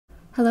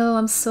Hello,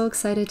 I'm so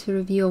excited to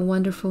review a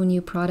wonderful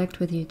new product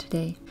with you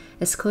today.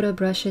 Escoda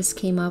Brushes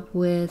came up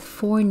with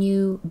 4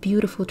 new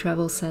beautiful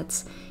travel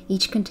sets,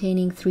 each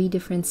containing 3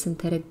 different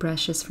synthetic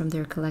brushes from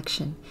their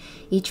collection.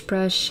 Each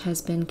brush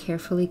has been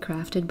carefully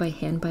crafted by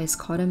hand by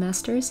Escoda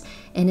masters,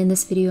 and in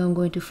this video I'm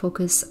going to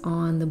focus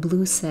on the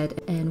blue set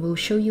and we'll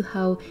show you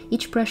how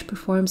each brush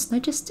performs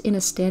not just in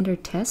a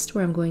standard test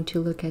where I'm going to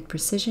look at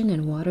precision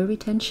and water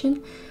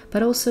retention,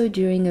 but also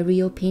during a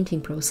real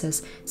painting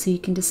process, so you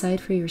can decide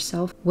for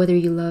yourself whether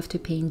you love to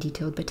paint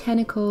detailed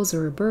botanicals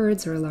or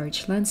birds or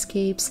large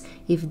landscapes,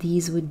 if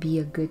these would be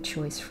a good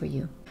choice for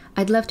you.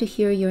 I'd love to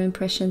hear your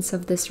impressions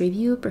of this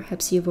review.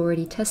 Perhaps you've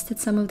already tested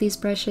some of these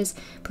brushes.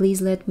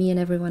 Please let me and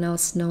everyone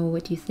else know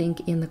what you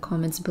think in the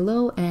comments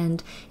below,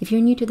 and if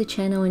you're new to the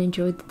channel and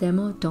enjoyed the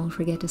demo, don't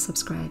forget to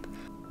subscribe.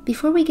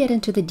 Before we get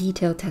into the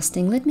detailed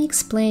testing, let me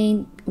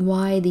explain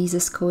why these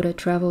Escoda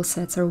travel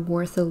sets are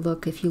worth a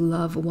look if you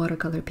love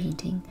watercolor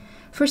painting.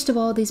 First of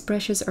all, these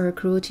brushes are a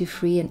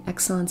cruelty-free and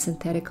excellent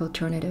synthetic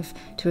alternative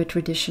to a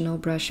traditional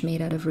brush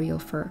made out of real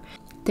fur.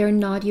 They're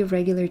not your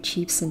regular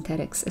cheap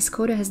synthetics.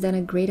 Escoda has done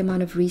a great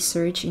amount of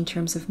research in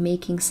terms of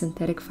making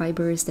synthetic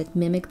fibers that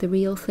mimic the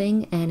real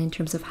thing, and in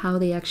terms of how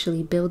they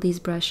actually build these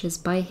brushes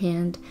by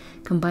hand,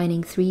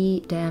 combining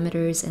 3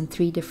 diameters and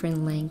 3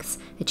 different lengths,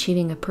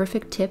 achieving a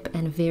perfect tip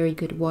and very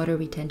good water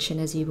retention,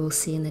 as you will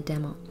see in the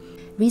demo.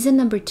 Reason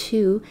number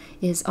 2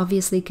 is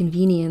obviously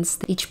convenience.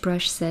 Each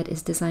brush set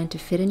is designed to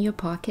fit in your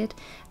pocket.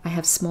 I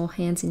have small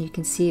hands and you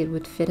can see it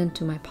would fit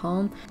into my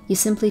palm. You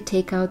simply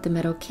take out the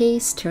metal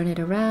case, turn it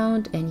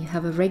around, and you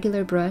have a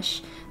regular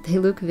brush. They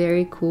look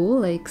very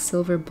cool, like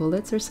silver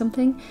bullets or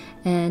something.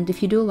 And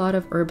if you do a lot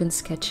of urban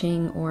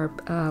sketching or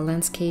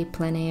landscape,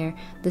 plein air,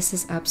 this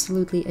is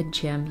absolutely a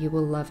gem. You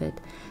will love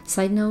it.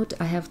 Side note,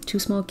 I have 2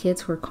 small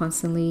kids who are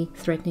constantly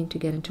threatening to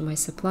get into my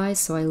supplies,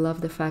 so I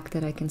love the fact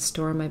that I can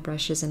store my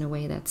brushes in a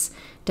way that's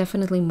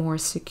definitely more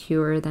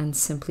secure than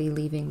simply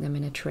leaving them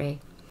in a tray.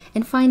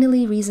 And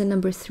finally, reason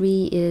number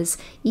 3 is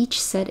each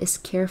set is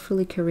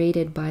carefully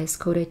curated by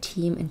Escoda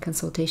team in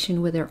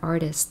consultation with their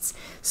artists.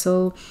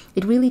 So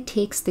it really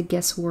takes the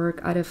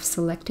guesswork out of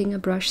selecting a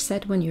brush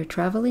set when you're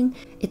traveling.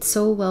 It's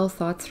so well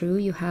thought through.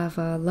 You have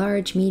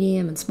large,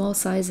 medium, and small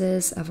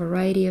sizes, a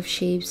variety of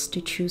shapes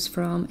to choose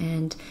from,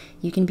 and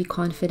you can be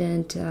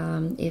confident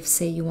if,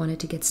 say, you wanted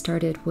to get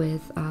started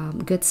with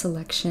good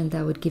selection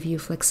that would give you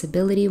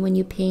flexibility when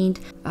you paint,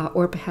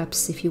 or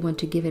perhaps if you want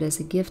to give it as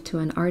a gift to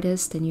an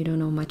artist and you don't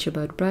know much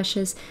about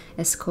brushes,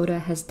 Escoda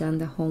has done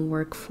the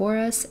homework for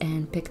us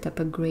and picked up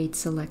a great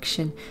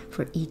selection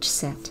for each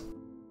set.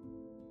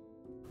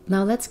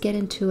 Now let's get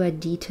into a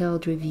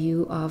detailed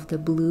review of the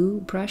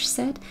blue brush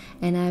set,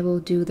 and I will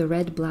do the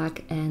red,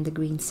 black, and the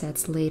green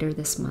sets later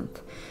this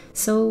month.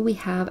 So we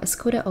have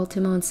Escoda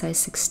Ultimo in size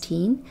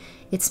 16.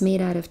 It's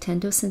made out of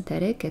Tendo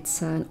synthetic.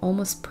 It's an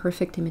almost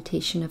perfect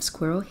imitation of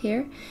squirrel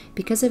hair.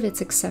 Because of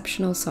its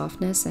exceptional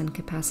softness and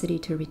capacity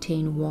to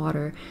retain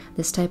water,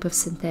 this type of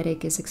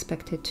synthetic is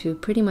expected to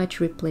pretty much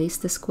replace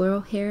the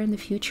squirrel hair in the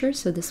future,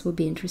 so this will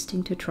be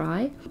interesting to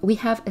try. We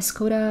have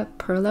Escoda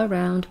Perla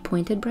round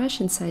pointed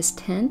brush in size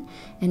 10,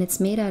 and it's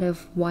made out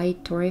of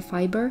white torre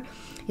fiber.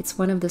 It's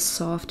one of the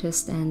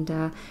softest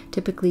and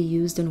typically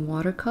used in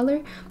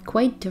watercolor.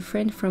 Quite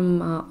different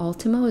from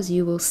Ultimo, as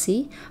you will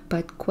see,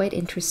 but quite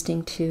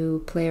interesting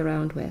to play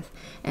around with.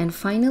 And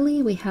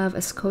finally, we have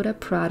Escoda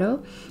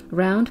Prado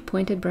round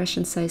pointed brush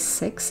in size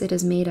 6. It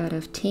is made out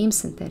of tame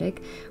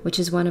synthetic, which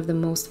is one of the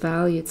most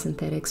valued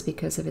synthetics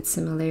because of its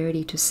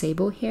similarity to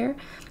sable hair.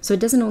 So it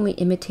doesn't only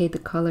imitate the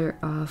color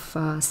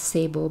of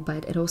sable,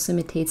 but it also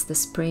imitates the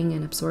spring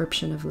and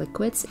absorption of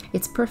liquids.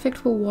 It's perfect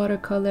for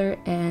watercolor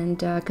and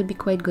could be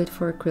quite good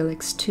for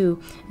acrylics too.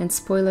 And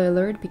spoiler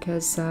alert,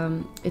 because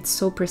it's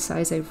so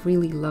precise, I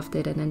really loved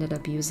it and ended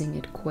up using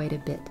it quite a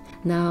bit.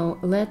 Now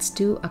let's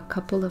do a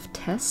couple of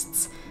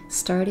tests,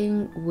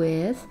 starting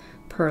with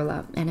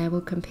Perla, and I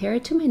will compare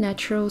it to my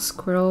natural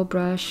squirrel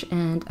brush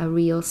and a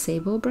real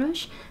sable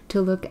brush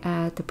to look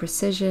at the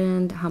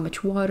precision, how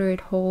much water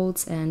it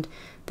holds, and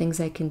things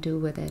I can do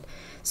with it.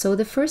 So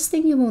the first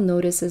thing you will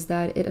notice is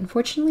that it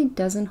unfortunately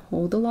doesn't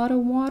hold a lot of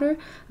water,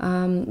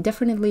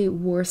 definitely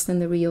worse than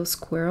the real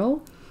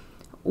squirrel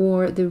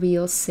or the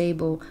real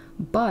sable,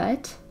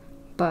 but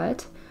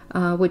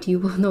what you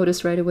will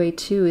notice right away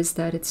too is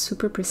that it's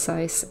super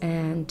precise,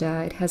 and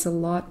it has a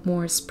lot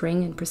more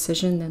spring and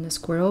precision than the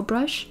squirrel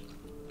brush.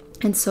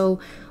 And so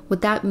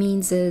what that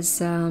means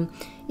is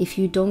if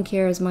you don't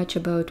care as much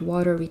about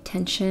water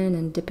retention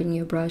and dipping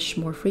your brush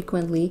more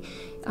frequently,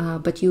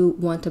 but you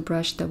want a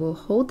brush that will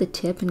hold the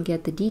tip and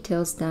get the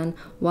details done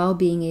while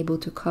being able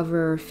to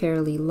cover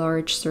fairly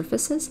large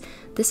surfaces,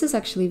 this is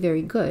actually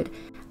very good.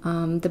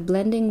 The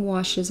blending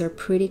washes are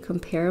pretty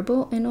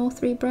comparable in all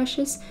 3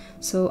 brushes,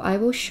 so I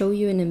will show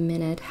you in a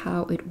minute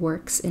how it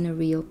works in a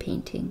real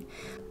painting.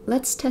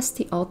 Let's test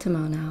the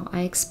Ultimo now.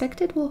 I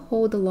expect it will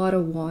hold a lot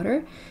of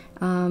water,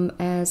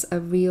 as a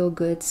real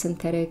good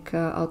synthetic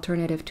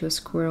alternative to a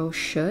squirrel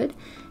should.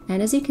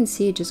 And as you can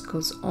see, it just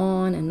goes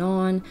on and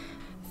on.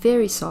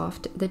 very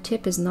soft. The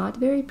tip is not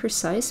very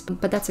precise,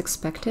 but that's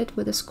expected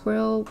with a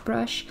squirrel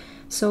brush.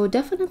 So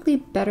definitely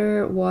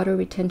better water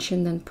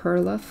retention than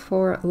Perla.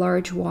 For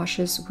large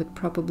washes would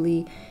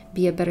probably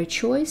be a better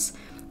choice.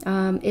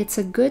 It's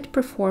a good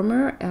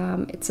performer.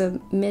 It's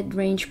a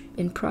mid-range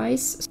in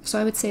price, so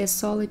I would say a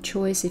solid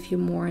choice if you're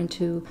more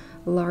into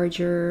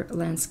larger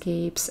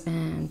landscapes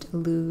and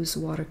loose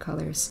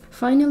watercolors.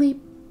 Finally,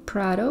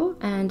 Prado,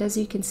 and as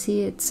you can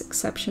see, it's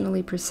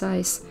exceptionally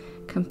precise,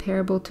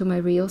 comparable to my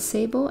real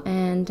sable,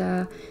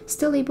 and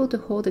still able to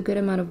hold a good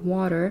amount of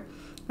water.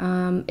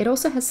 It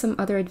also has some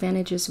other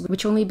advantages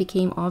which only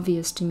became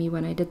obvious to me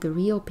when I did the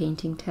real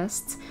painting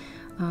tests.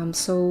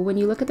 So when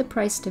you look at the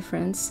price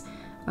difference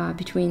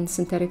between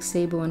synthetic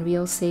sable and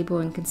real sable,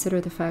 and consider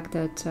the fact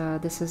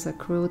that this is a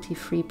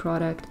cruelty-free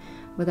product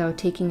without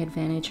taking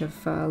advantage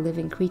of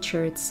living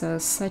creature, it's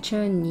such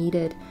a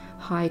needed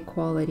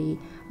high-quality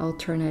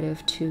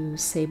alternative to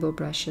sable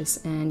brushes,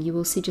 and you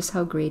will see just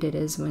how great it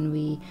is when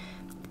we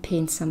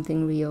paint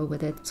something real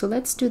with it. So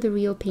let's do the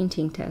real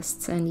painting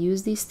tests and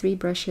use these 3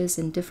 brushes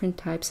in different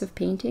types of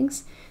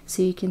paintings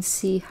so you can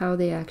see how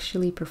they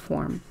actually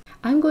perform.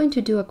 I'm going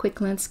to do a quick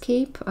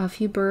landscape, a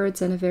few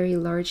birds, and a very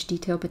large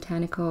detail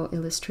botanical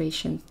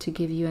illustration to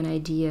give you an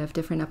idea of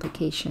different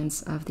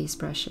applications of these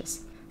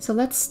brushes. So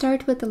let's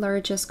start with the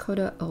large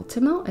Escoda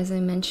Ultimo. As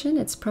I mentioned,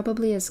 it's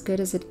probably as good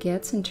as it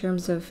gets in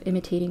terms of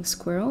imitating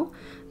squirrel.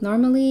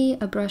 Normally,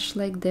 a brush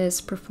like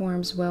this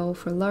performs well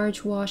for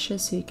large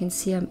washes, so you can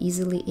see I'm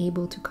easily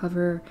able to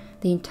cover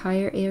the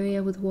entire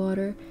area with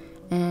water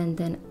and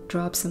then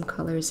drop some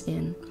colors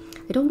in.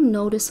 I don't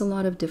notice a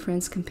lot of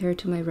difference compared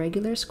to my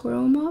regular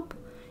squirrel mop.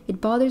 It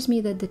bothers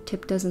me that the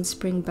tip doesn't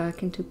spring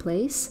back into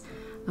place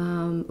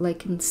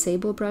like in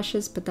sable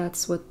brushes, but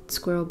that's what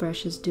squirrel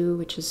brushes do,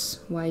 which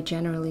is why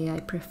generally I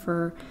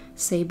prefer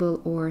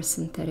sable or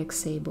synthetic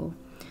sable.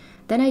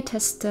 Then I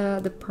test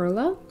the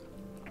Perla,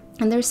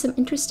 and there's some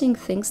interesting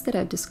things that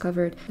I've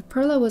discovered. The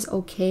Perla was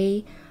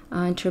okay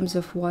in terms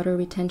of water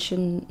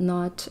retention,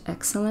 not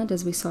excellent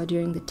as we saw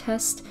during the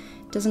test.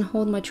 It doesn't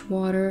hold much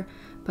water,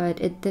 but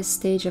at this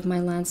stage of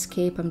my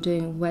landscape, I'm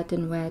doing wet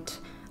and wet.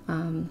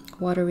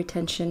 Water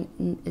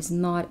retention is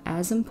not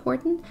as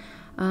important.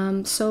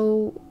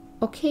 So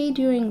okay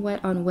during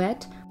wet on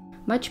wet,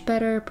 much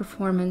better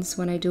performance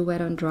when I do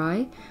wet on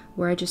dry,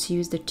 where I just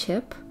used the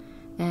tip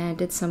and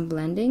did some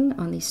blending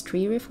on these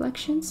tree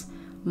reflections.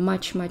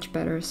 Much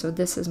better. So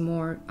this is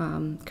more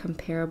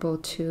comparable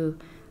to,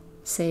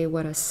 say,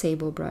 what a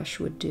sable brush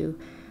would do.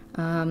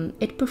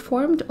 It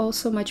performed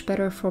also much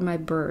better for my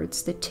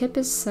birds. The tip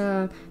is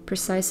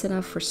precise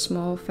enough for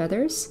small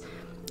feathers,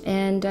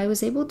 and I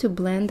was able to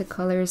blend the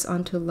colors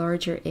onto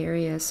larger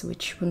areas,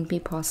 which wouldn't be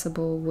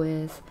possible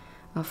with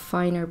a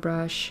finer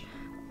brush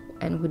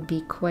and would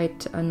be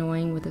quite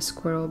annoying with a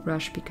squirrel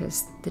brush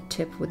because the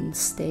tip wouldn't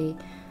stay,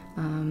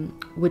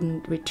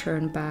 wouldn't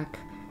return back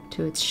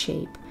to its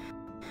shape.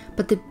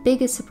 But the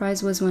biggest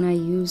surprise was when I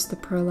used the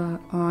Perla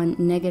on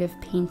negative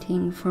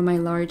painting for my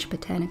large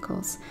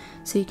botanicals.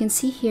 So you can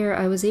see here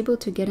I was able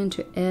to get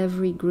into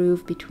every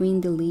groove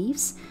between the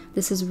leaves.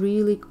 This is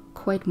really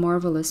quite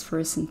marvelous for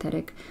a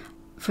synthetic.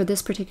 For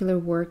this particular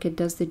work, it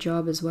does the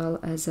job as well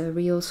as a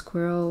real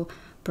squirrel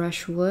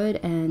brush would,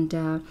 and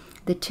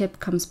the tip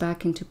comes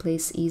back into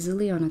place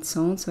easily on its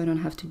own, so I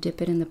don't have to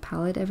dip it in the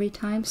palette every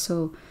time.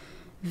 So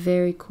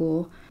very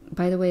cool.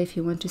 By the way, if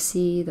you want to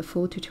see the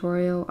full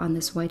tutorial on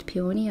this white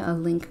peony, I'll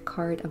link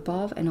card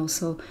above, and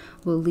also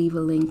we'll leave a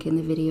link in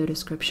the video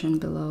description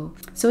below.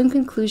 So in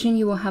conclusion,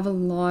 you will have a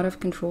lot of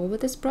control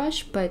with this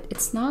brush, but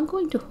it's not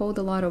going to hold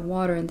a lot of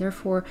water and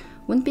therefore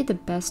wouldn't be the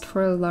best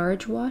for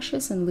large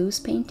washes and loose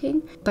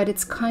painting, but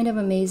it's kind of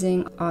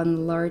amazing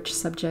on large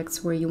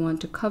subjects where you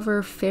want to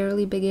cover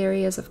fairly big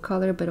areas of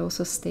color but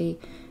also stay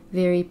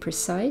very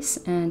precise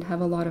and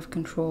have a lot of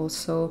control.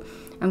 So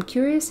I'm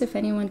curious if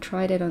anyone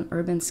tried it on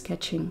urban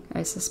sketching.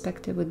 I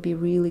suspect it would be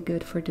really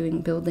good for doing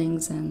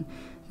buildings and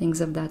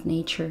things of that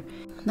nature.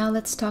 Now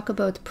let's talk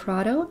about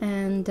Prado,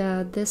 and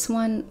this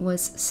one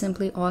was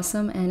simply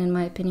awesome, and in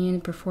my opinion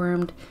it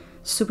performed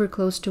super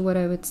close to what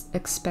I would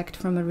expect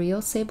from a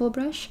real sable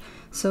brush.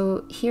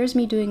 So here's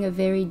me doing a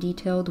very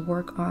detailed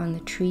work on the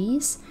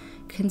trees.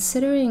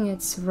 Considering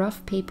it's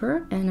rough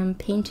paper and I'm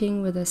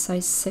painting with a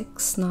size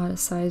 6, not a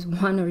size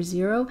 1 or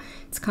 0,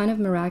 it's kind of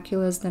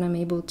miraculous that I'm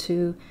able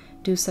to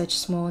do such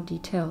small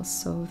details,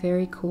 so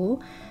very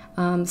cool.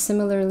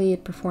 Similarly,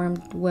 it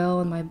performed well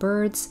on my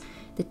birds.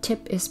 The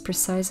tip is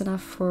precise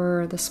enough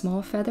for the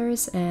small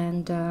feathers,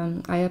 and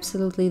I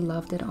absolutely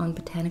loved it on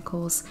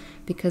botanicals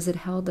because it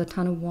held a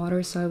ton of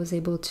water, so I was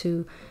able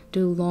to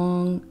do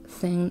long,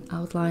 thin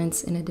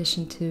outlines in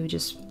addition to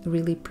just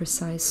really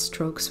precise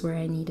strokes where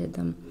I needed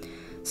them.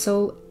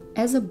 So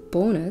as a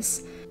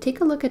bonus,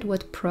 take a look at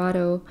what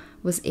Prado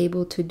was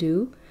able to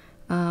do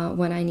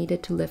when I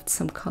needed to lift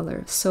some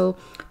color. So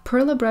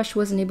Perla brush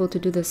wasn't able to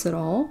do this at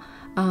all.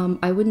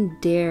 I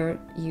wouldn't dare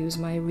use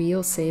my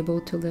real sable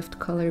to lift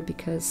color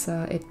because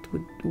it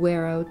would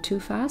wear out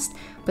too fast.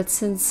 But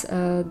since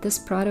this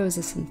Prado is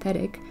a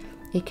synthetic,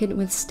 it can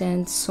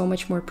withstand so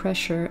much more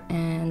pressure,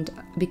 and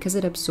because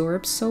it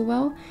absorbs so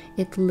well,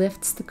 it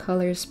lifts the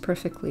colors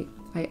perfectly.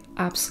 I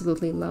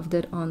absolutely loved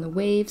it on the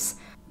waves.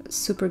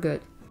 Super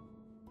good.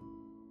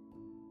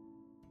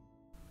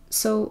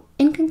 So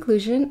in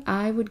conclusion,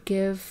 I would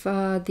give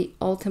the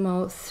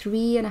Ultimo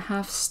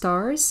 3.5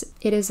 stars.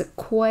 It is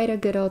quite a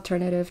good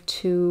alternative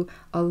to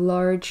a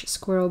large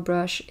squirrel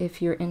brush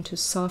if you're into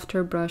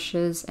softer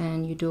brushes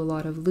and you do a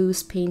lot of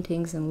loose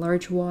paintings and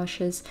large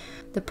washes.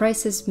 The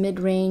price is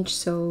mid-range,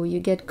 so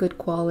you get good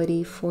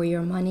quality for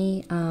your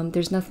money.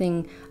 There's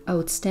nothing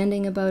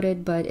outstanding about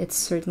it, but it's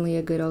certainly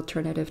a good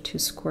alternative to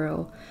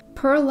squirrel.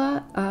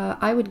 Perla,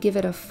 I would give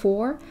it a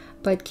 4.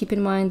 But keep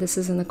in mind, this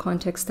is in the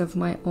context of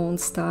my own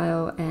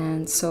style,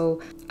 and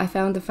so I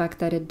found the fact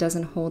that it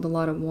doesn't hold a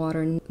lot of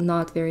water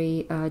not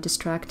very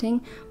distracting,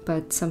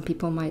 but some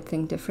people might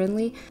think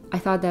differently. I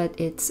thought that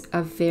it's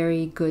a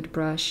very good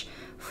brush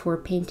for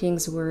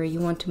paintings where you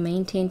want to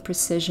maintain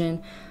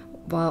precision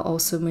while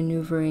also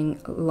maneuvering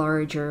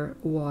larger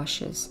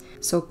washes.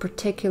 So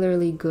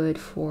particularly good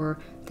for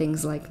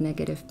things like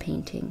negative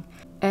painting.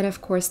 And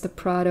of course the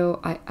Prado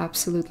I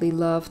absolutely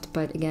loved,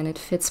 but again, it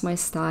fits my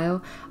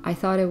style. I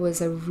thought it was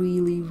a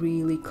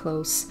really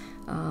close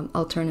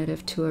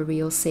alternative to a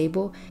real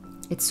sable.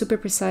 It's super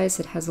precise,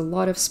 it has a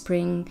lot of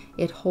spring,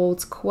 it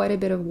holds quite a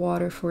bit of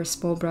water for a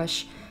small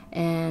brush,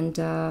 and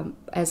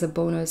as a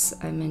bonus,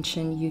 I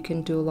mentioned you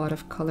can do a lot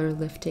of color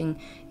lifting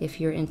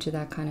if you're into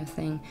that kind of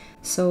thing.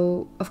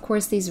 So of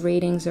course these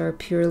ratings are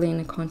purely in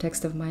the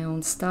context of my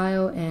own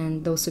style,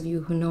 and those of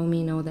you who know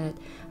me know that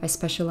I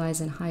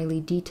specialize in highly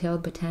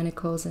detailed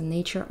botanicals and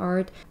nature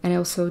art, and I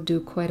also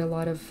do quite a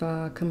lot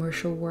of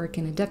commercial work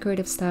in a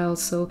decorative style,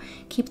 so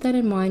keep that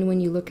in mind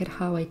when you look at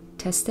how I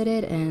tested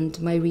it and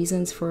my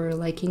reasons for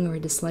liking or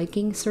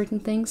disliking certain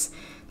things.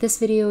 This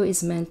video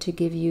is meant to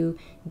give you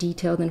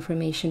detailed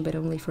information, but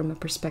only from a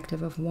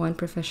perspective of one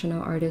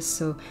professional artist,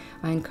 so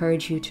I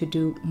encourage you to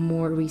do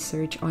more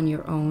research on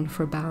your own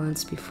for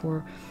balance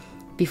before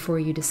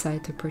you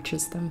decide to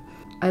purchase them.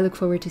 I look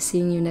forward to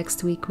seeing you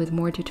next week with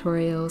more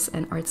tutorials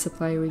and art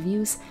supply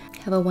reviews.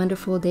 Have a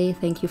wonderful day,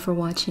 thank you for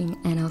watching,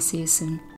 and I'll see you soon.